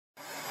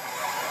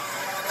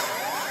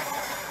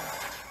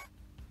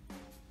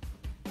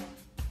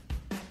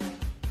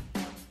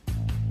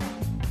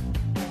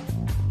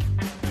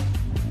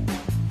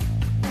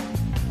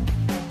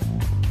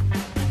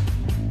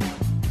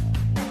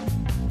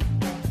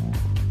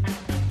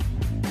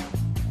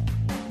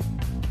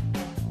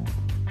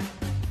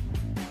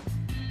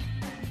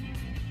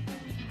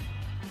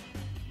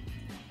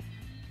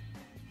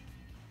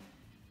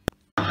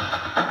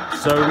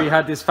So we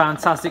had this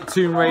fantastic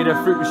Tomb Raider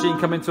fruit machine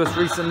come into us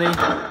recently. You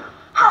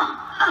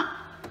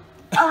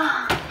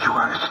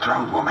are a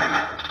strong woman.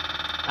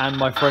 And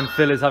my friend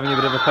Phil is having a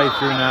bit of a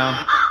playthrough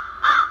now.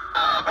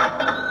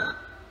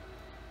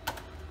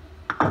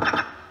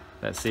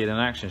 Let's see it in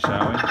action,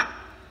 shall we?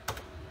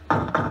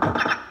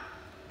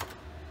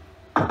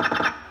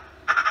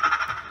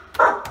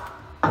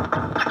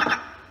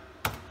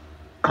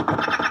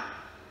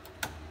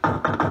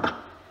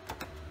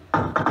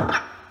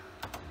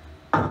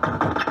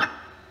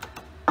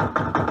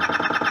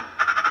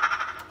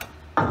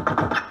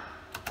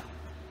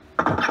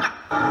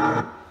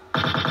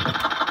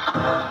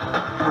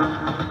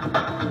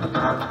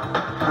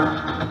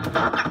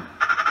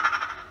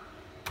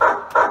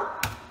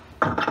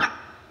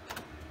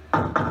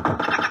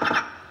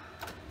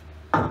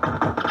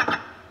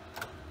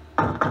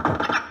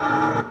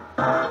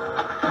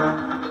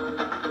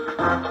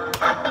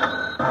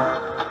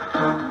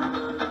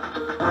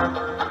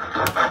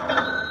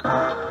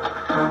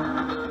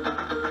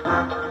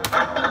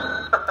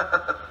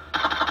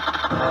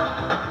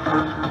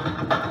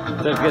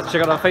 Don't forget to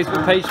check out our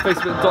Facebook page,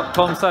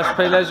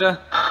 facebook.com/playleisure,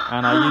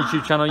 and our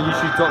YouTube channel,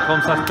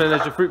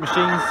 youtube.com/playleisure fruit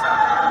machines,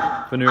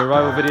 for new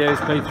arrival videos,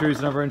 playthroughs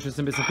and other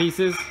interesting bits and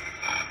pieces.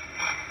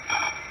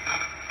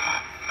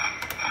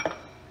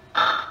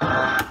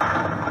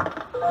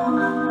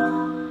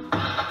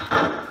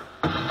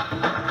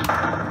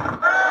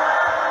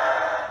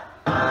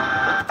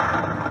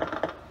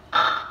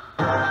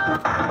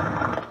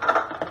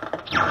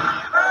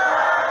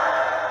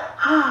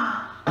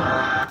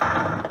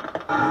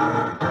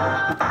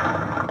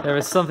 There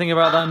is something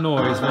about that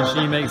noise when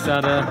she makes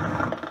that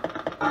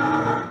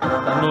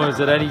noise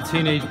that any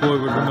teenage boy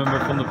would remember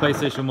from the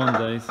PlayStation 1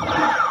 days.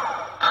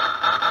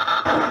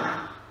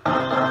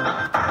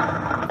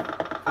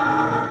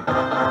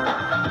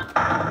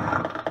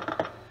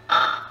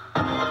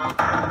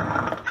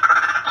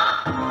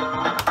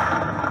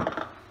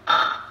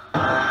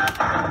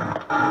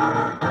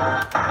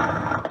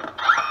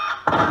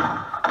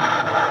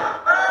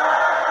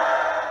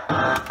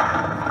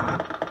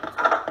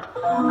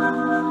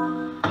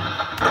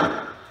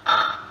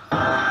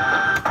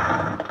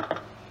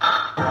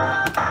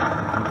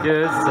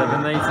 Good,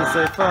 780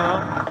 so far.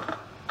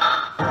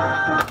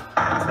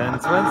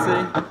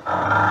 1020.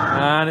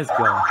 And it's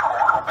gone.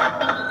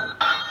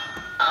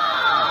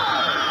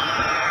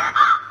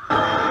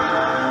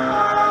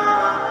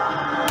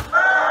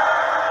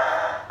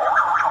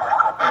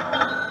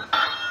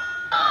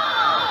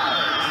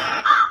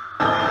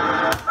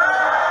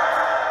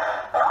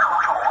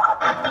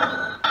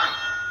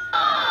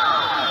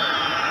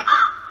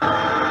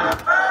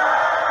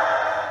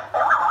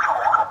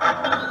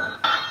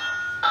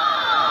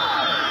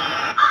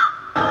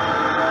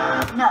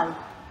 No.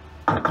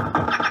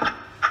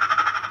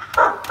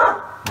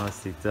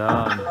 Nicely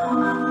done.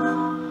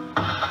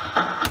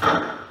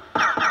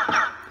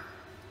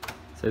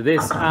 So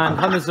this and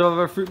hundreds of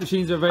other fruit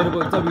machines are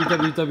available at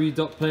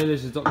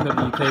www.playleisure.co.uk.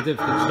 Don't forget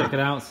to check it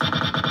out.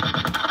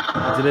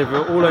 We deliver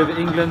all over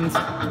England,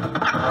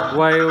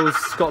 Wales,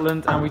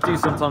 Scotland, and we do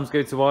sometimes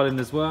go to Ireland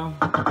as well.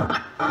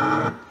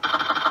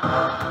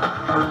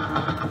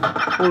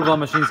 All of our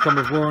machines come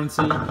with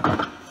warranty.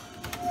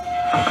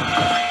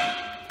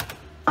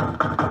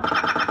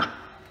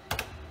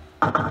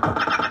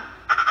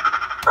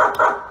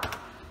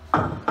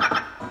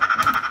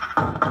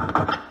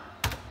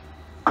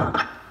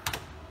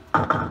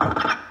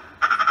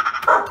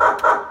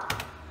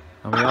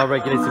 And we are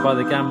regulated by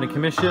the Gambling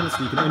Commission,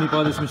 so you can only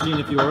buy this machine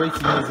if you are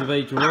 18 years of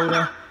age or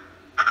older.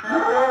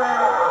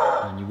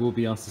 And you will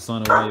be asked to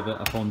sign a waiver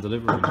upon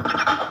delivery.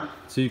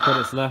 2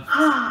 credits left.